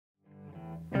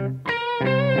All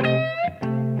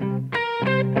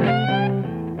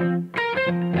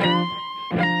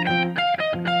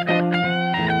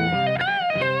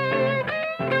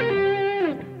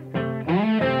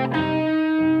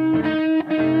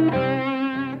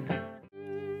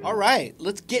right,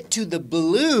 let's get to the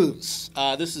blues.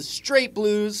 This is straight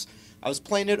blues. I was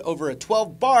playing it over a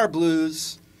 12-bar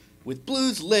blues with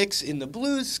blues licks in the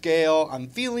blues scale. I'm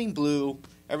feeling blue.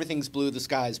 Everything's blue. The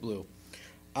sky's blue.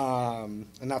 And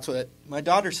that's what my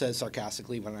daughter says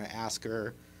sarcastically when I ask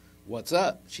her, what's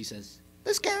up? She says,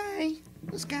 the sky,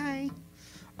 the sky.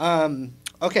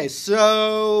 Okay,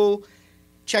 so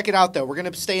check it out, though. We're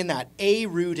going to stay in that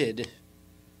A-rooted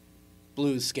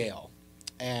blues scale.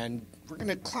 And we're going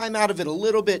to climb out of it a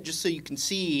little bit just so you can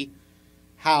see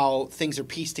how things are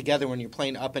pieced together when you're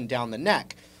playing up and down the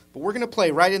neck. But we're going to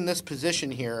play right in this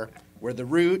position here where the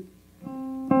root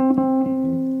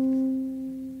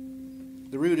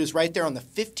is right there on the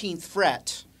 15th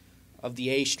fret of the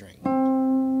A string.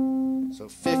 So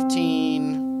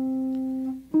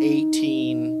 15,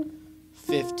 18,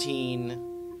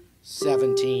 15,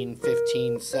 17,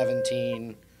 15,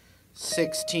 17,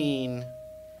 16,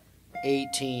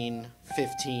 18,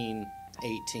 15,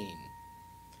 18.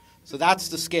 So that's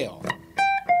the scale.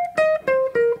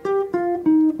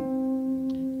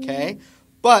 Okay?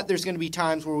 But there's going to be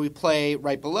times where we play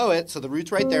right below it. So the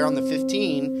root's right there on the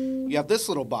 15. You have this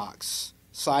little box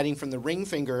sliding from the ring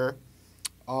finger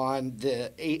on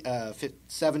the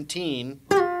 17,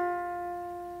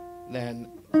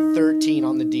 then 13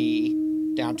 on the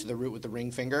D, down to the root with the ring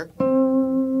finger.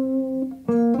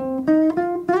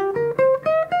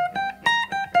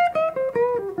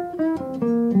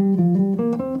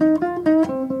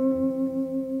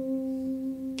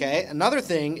 Okay, another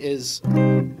thing is,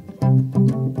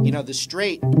 you know, the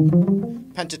straight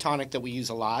pentatonic that we use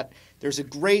a lot. There's a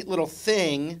great little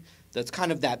thing that's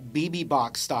kind of that BB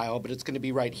box style, but it's going to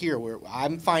be right here where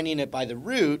I'm finding it by the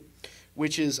root,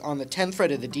 which is on the 10th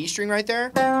fret of the D string right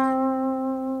there.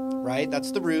 Right?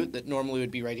 That's the root that normally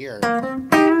would be right here.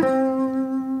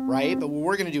 Right? But what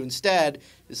we're going to do instead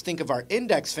is think of our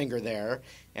index finger there,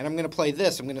 and I'm going to play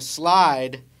this. I'm going to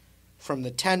slide from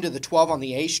the 10 to the 12 on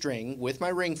the A string with my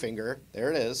ring finger.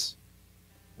 There it is.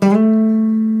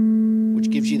 Which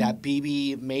gives you that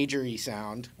BB major-y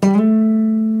sound.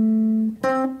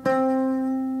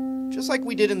 Just like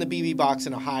we did in the BB box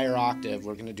in a higher octave,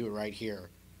 we're going to do it right here.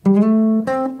 And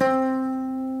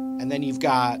then you've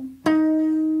got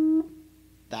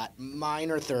that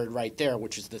minor third right there,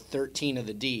 which is the 13 of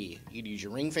the D. You'd use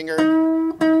your ring finger.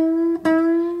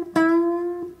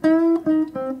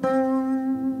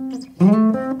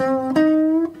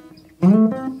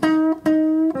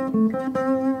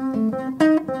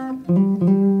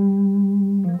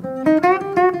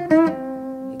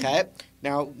 Okay,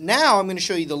 now I'm going to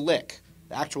show you the lick,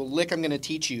 the actual lick I'm going to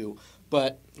teach you,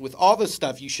 but with all this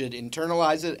stuff you should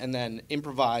internalize it and then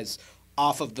improvise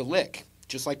off of the lick,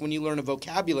 just like when you learn a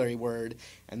vocabulary word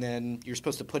and then you're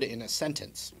supposed to put it in a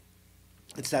sentence.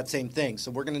 It's that same thing,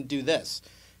 so we're going to do this.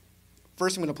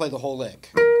 First I'm going to play the whole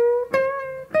lick.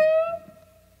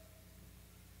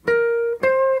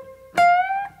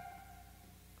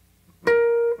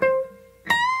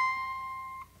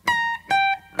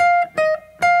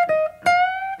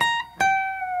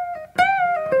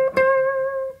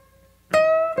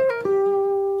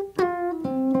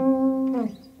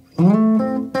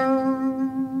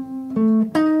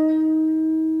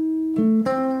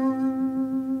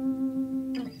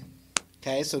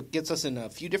 Okay, so it gets us in a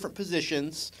few different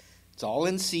positions. It's all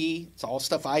in C. It's all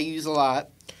stuff I use a lot.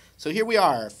 So here we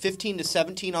are, 15 to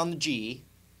 17 on the G.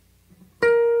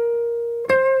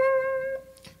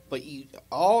 But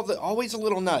always a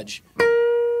little nudge.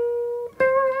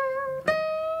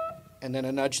 And then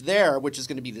a nudge there, which is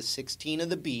going to be the 16 of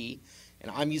the B,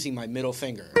 and I'm using my middle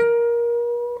finger.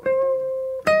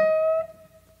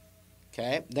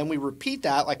 Okay, then we repeat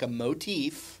that like a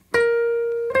motif.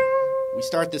 We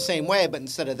start the same way, but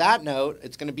instead of that note,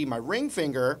 it's going to be my ring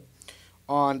finger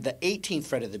on the 18th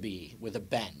fret of the B with a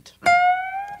bend.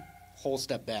 Whole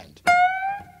step bend.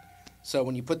 So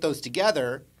when you put those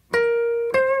together,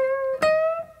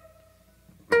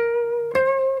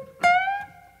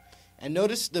 and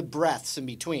notice the breaths in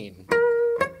between.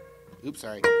 Oops,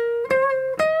 sorry.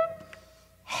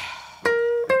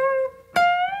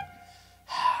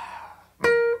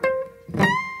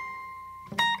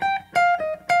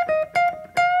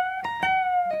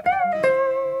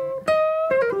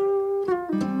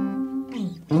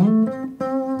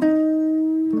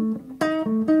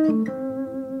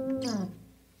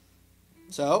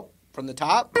 So, from the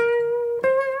top,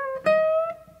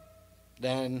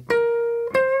 then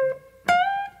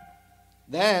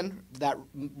Then that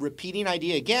repeating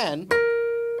idea again,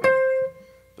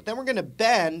 but then we're going to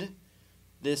bend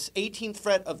this 18th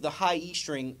fret of the high E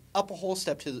string up a whole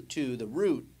step to the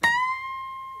root.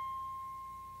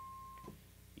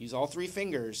 Use all three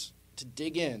fingers to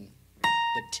dig in.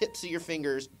 The tips of your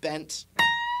fingers bent so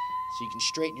you can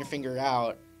straighten your finger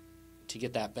out to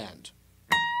get that bend.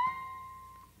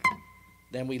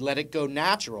 Then we let it go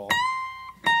natural.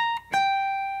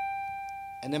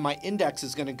 And then my index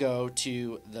is going to go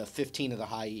to the 15 of the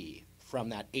high E from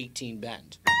that 18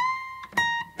 bend.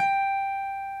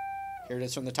 Here it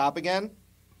is from the top again.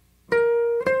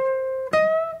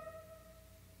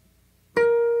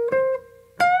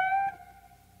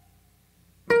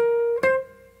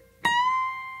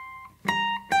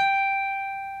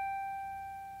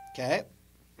 Okay.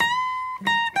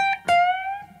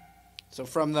 So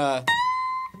from the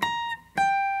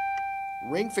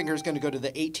ring finger is going to go to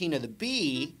the 18 of the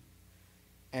B,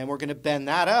 and we're going to bend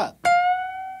that up.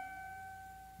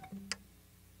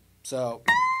 So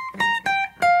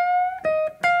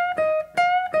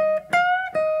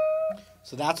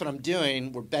that's what I'm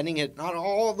doing. We're bending it not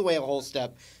all the way a whole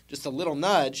step, just a little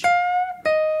nudge,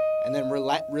 and then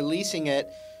releasing it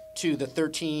to the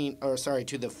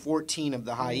 14 of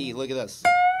the high E. Look at this.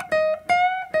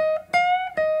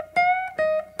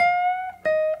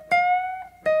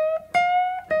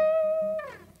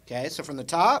 Okay, so from the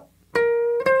top,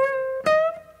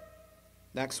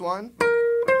 next one,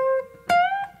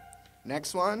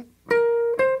 next one,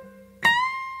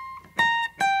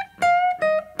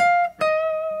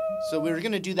 so we're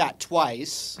going to do that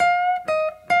twice,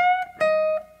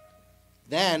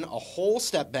 then a whole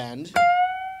step bend,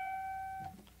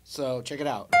 so check it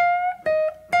out,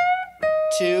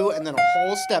 2, and then a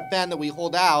whole step bend that we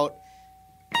hold out.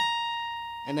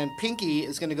 And then pinky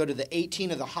is going to go to the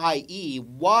 18 of the high E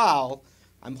while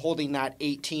I'm holding that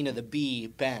 18 of the B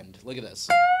bend. Look at this.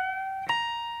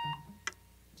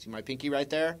 See my pinky right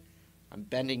there? I'm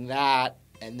bending that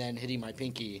and then hitting my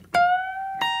pinky.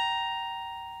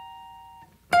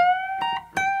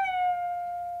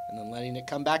 And then letting it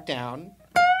come back down.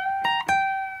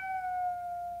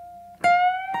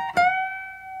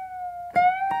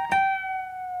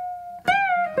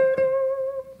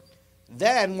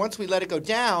 Then, once we let it go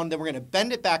down, then we're going to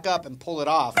bend it back up and pull it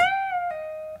off.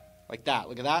 Like that.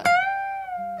 Look at that.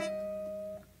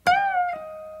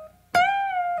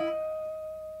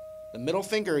 The middle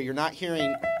finger, you're not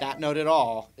hearing that note at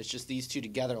all. It's just these two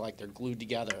together like they're glued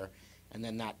together. And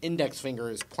then that index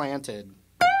finger is planted.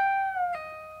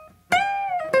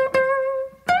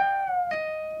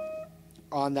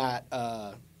 On that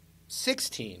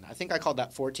 16. I think I called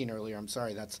that 14 earlier. I'm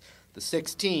sorry. That's the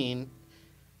 16.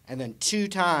 And then 2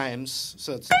 times,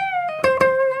 so it's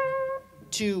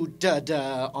 2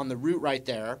 da-da on the root right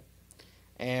there.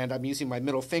 And I'm using my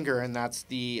middle finger, and that's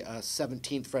the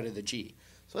 17th fret of the G.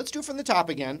 So let's do it from the top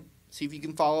again. See if you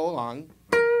can follow along.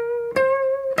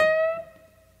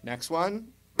 Next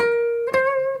one.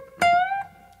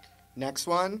 Next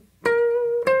one.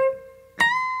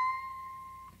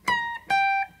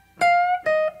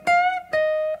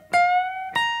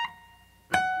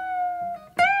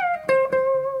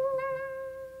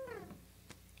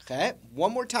 Okay,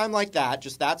 one more time like that,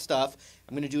 just that stuff.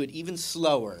 I'm going to do it even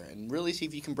slower and really see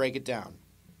if you can break it down.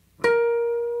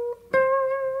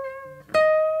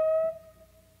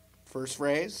 First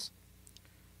phrase,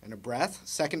 and a breath.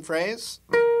 Second phrase.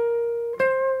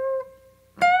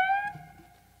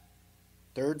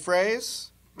 Third phrase.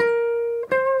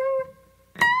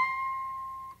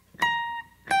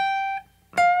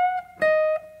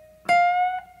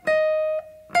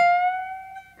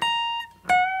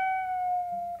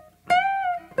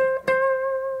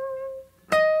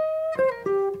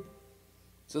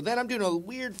 So then I'm doing a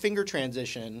weird finger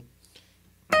transition.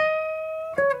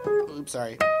 Oops,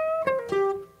 sorry.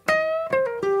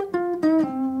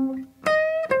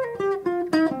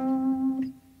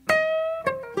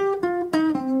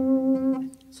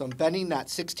 So I'm bending that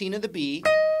 16 of the B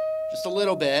just a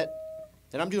little bit.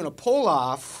 Then I'm doing a pull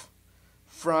off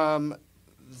from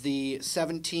the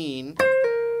 17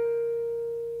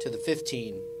 to the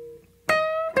 15.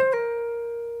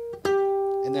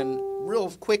 And then real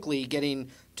quickly getting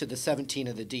to the 17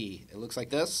 of the D. It looks like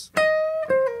this.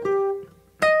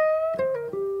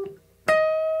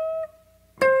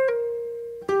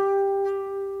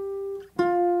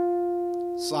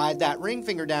 Slide that ring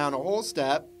finger down a whole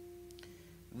step.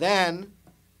 Then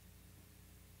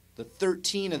the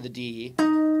 13 of the D to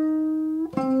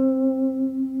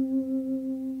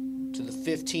the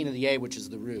 15 of the A, which is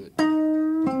the root.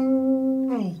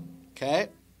 Okay.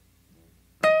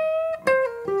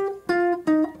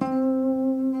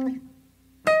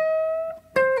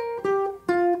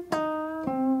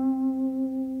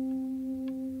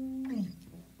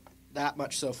 that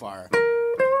much so far.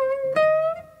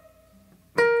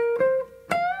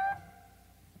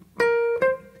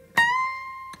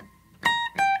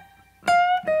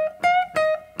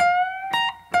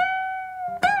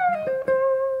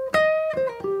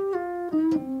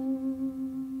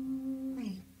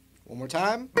 One more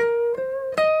time.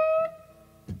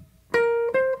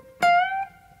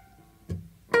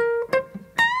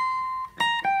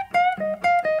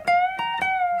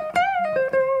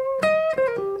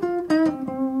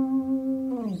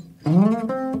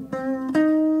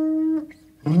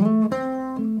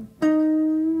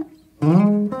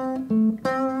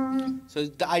 So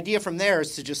the idea from there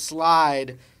is to just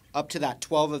slide up to that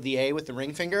 12 of the A with the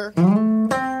ring finger,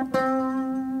 and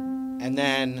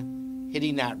then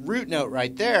hitting that root note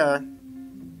right there.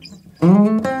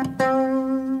 And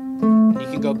you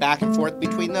can go back and forth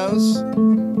between those,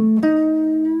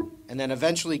 and then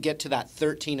eventually get to that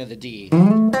 13 of the D.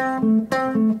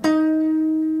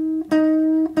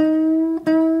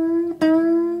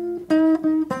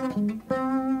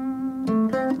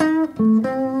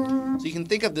 So you can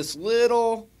think of this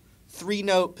little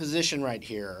 3-note position right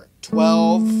here: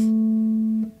 12,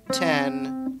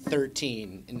 10,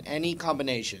 13, in any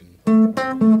combination.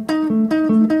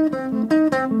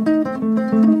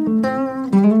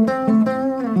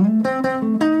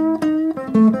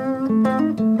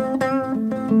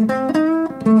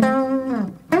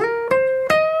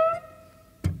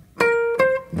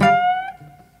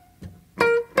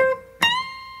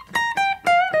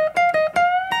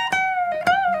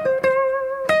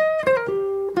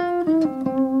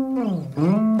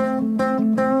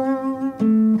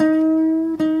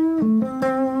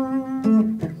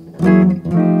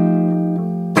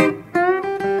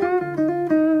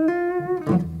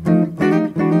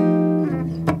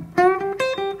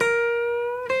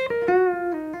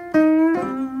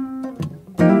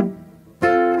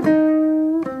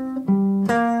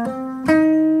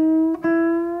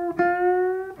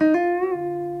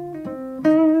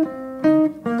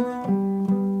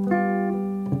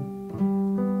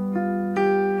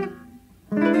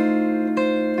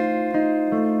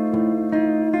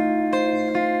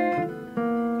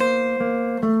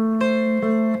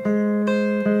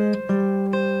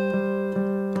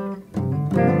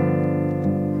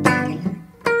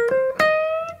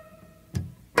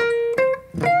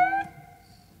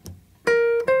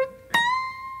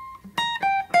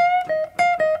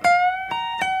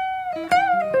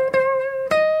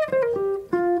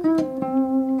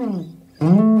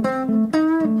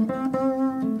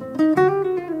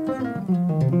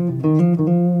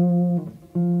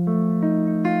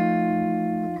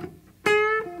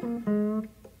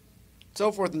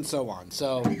 So forth and so on.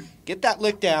 So get that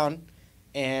lick down,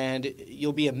 and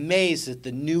you'll be amazed at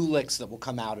the new licks that will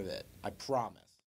come out of it. I promise.